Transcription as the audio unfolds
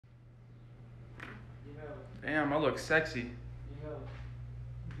Damn, I look sexy. Yo,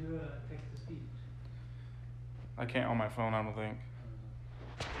 do a text-to-speech. I can't on my phone, I don't think.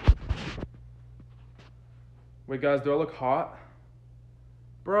 Wait, guys, do I look hot?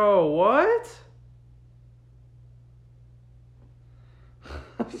 Bro, what?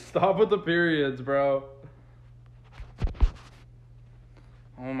 Stop with the periods, bro.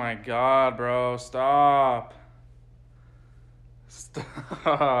 Oh my god, bro. Stop.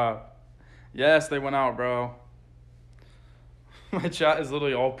 Stop. Yes, they went out, bro. My chat is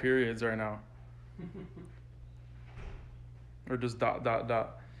literally all periods right now. Or just ... God,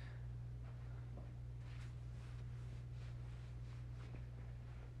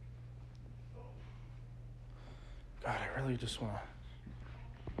 I really just want to...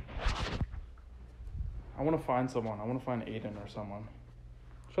 I want to find someone. I want to find Adin or someone.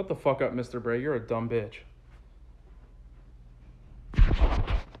 Shut the fuck up, Mr. Bray. You're a dumb bitch.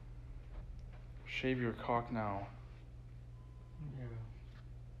 Shave your cock now. Yeah.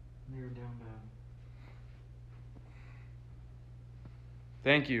 You're down bad.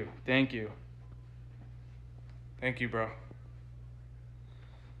 Thank you. Thank you. Thank you, bro.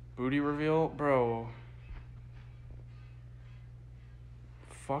 Booty reveal? Bro.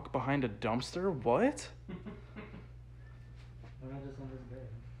 Fuck behind a dumpster? What? Why not just on this bed?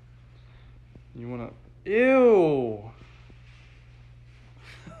 You wanna... Ew!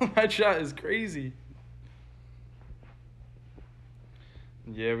 My chat is crazy.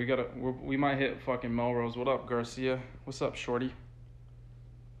 Yeah, we might hit fucking Melrose. What up, Garcia? What's up, shorty?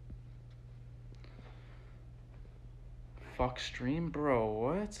 Fuck stream? Bro,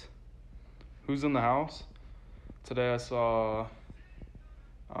 what? Who's in the house? Today I saw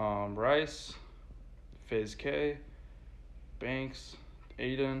Rice, Fizz K, Banks,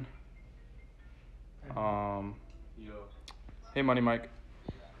 Adin. Yo. Hey, Money Mike.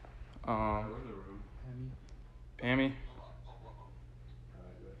 Pami.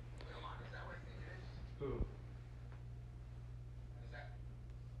 Who?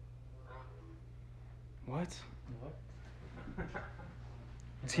 What? What?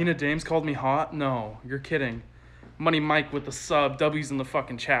 Tina Dames called me hot? No, you're kidding. Money Mike with the sub. W's in the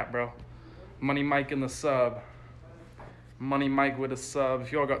fucking chat, bro. Money Mike in the sub. Money Mike with a sub.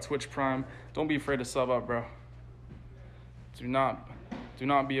 If y'all got Twitch Prime, don't be afraid to sub up, bro. Do not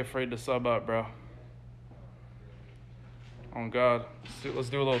be afraid to sub up, bro. Oh God, let's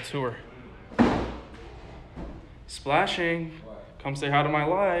do a little tour. Splashing. Come say hi to my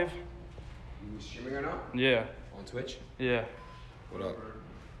live. You streaming or not? Yeah. On Twitch? Yeah. What up?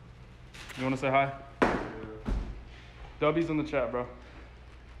 You want to say hi? W's in the chat, bro.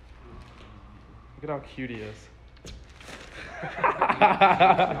 Look at how cute he is.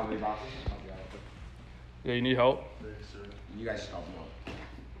 How many boxes? Yeah, you need help? You guys just help me out.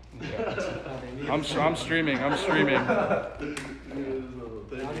 Yeah. I'm streaming. Thank you,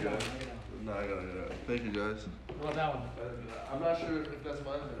 guys. No, I got it. Thank you, guys. What about that one? I'm not sure if that's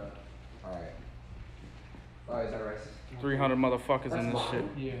mine or not. Alright. Oh, is that rice? 300 motherfuckers in this shit.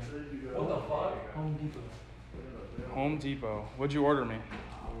 Yeah. What the fuck? Home Depot. Home Depot. What'd you order me?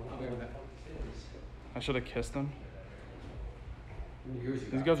 I'll go with that. I should have kissed him. Yours you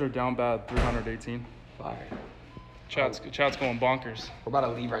These got. guys are down bad. 318. Fire. Chat's going bonkers. We're about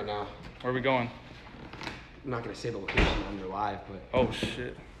to leave right now. Where are we going? I'm not gonna say the location on your live, but. Oh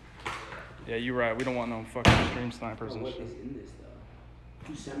shit. Yeah, you're right. We don't want no fucking stream snipers and What shit. is in this though?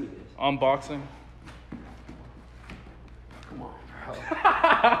 Who sent me this? Unboxing. Come on, bro.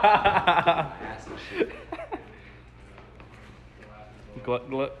 Ass and shit.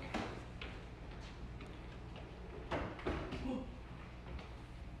 Glut.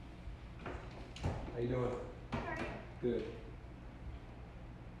 How you doing? Good.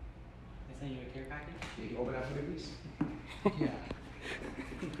 They sent you a care package? Can you open that for me, please? Yeah.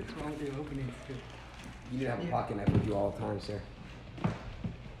 What's wrong with your openings? You need to have a pocket knife with you all the time, sir.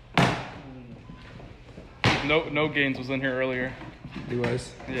 No Gaines was in here earlier. He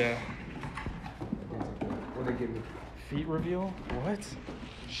was. Yeah. What they give me? Feet reveal? What?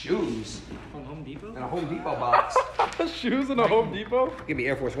 Shoes From Home Depot? and a Home Depot box. Shoes in a Home Depot? Give me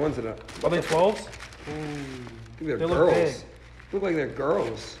Air Force Ones in a. Are they 12s? Look, they're They look girls. big. Look like they're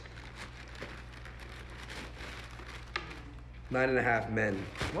girls. 9.5 men.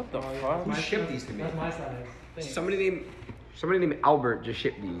 What the Who fuck? shipped these to me? That's my size. Thanks. Somebody named Albert just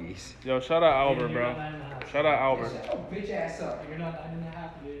shipped these. Yo, shout out Albert, You're bro. not 9.5. Shout out Albert. Shut your bitch ass up. You're not 9.5,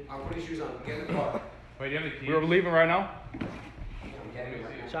 dude. I'll put your shoes on. Get in the car. Wait, do you have the keys? We're leaving right now? I'm getting it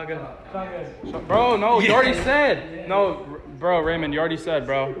right now. Shotgun. Bro, no, you already said. No, bro, Raymond, you already said,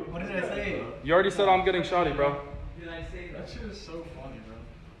 bro. What did I say? You already said I'm getting shotty, bro. Did I say that? That shit is so funny, bro.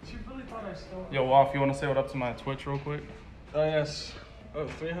 She really Yo, Woff, you want to say what up to my Twitch real quick? Oh, yes. Oh,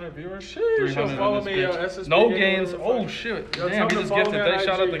 300 viewers? Sheesh. 300 Follow in this me, bitch. SSB No Gamer, gains. whatever the Oh fuck. shit. Yo, tell Damn, him he to just follow gifted. me on Thanks,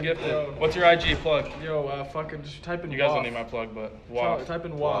 shout out IG. the gifted. Yo. What's your IG plug? Yo, fucking just type in You guys WAF. don't need my plug, but Woff. Type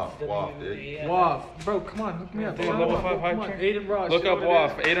in WAF. Waff, dude. WAF. Bro, come on, hook me up. Dude, Come level on, 5 hype come on. train. AdinRoss. Look you know up what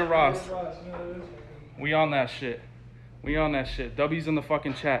it Woff. is? Adin Ross. AdinRoss, you know what it is? We on that shit. We on that shit. W's in the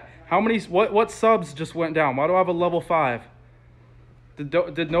fucking chat. How many? What subs just went down? Why do I have a level 5?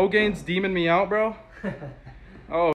 Did No Gains demon me out, bro?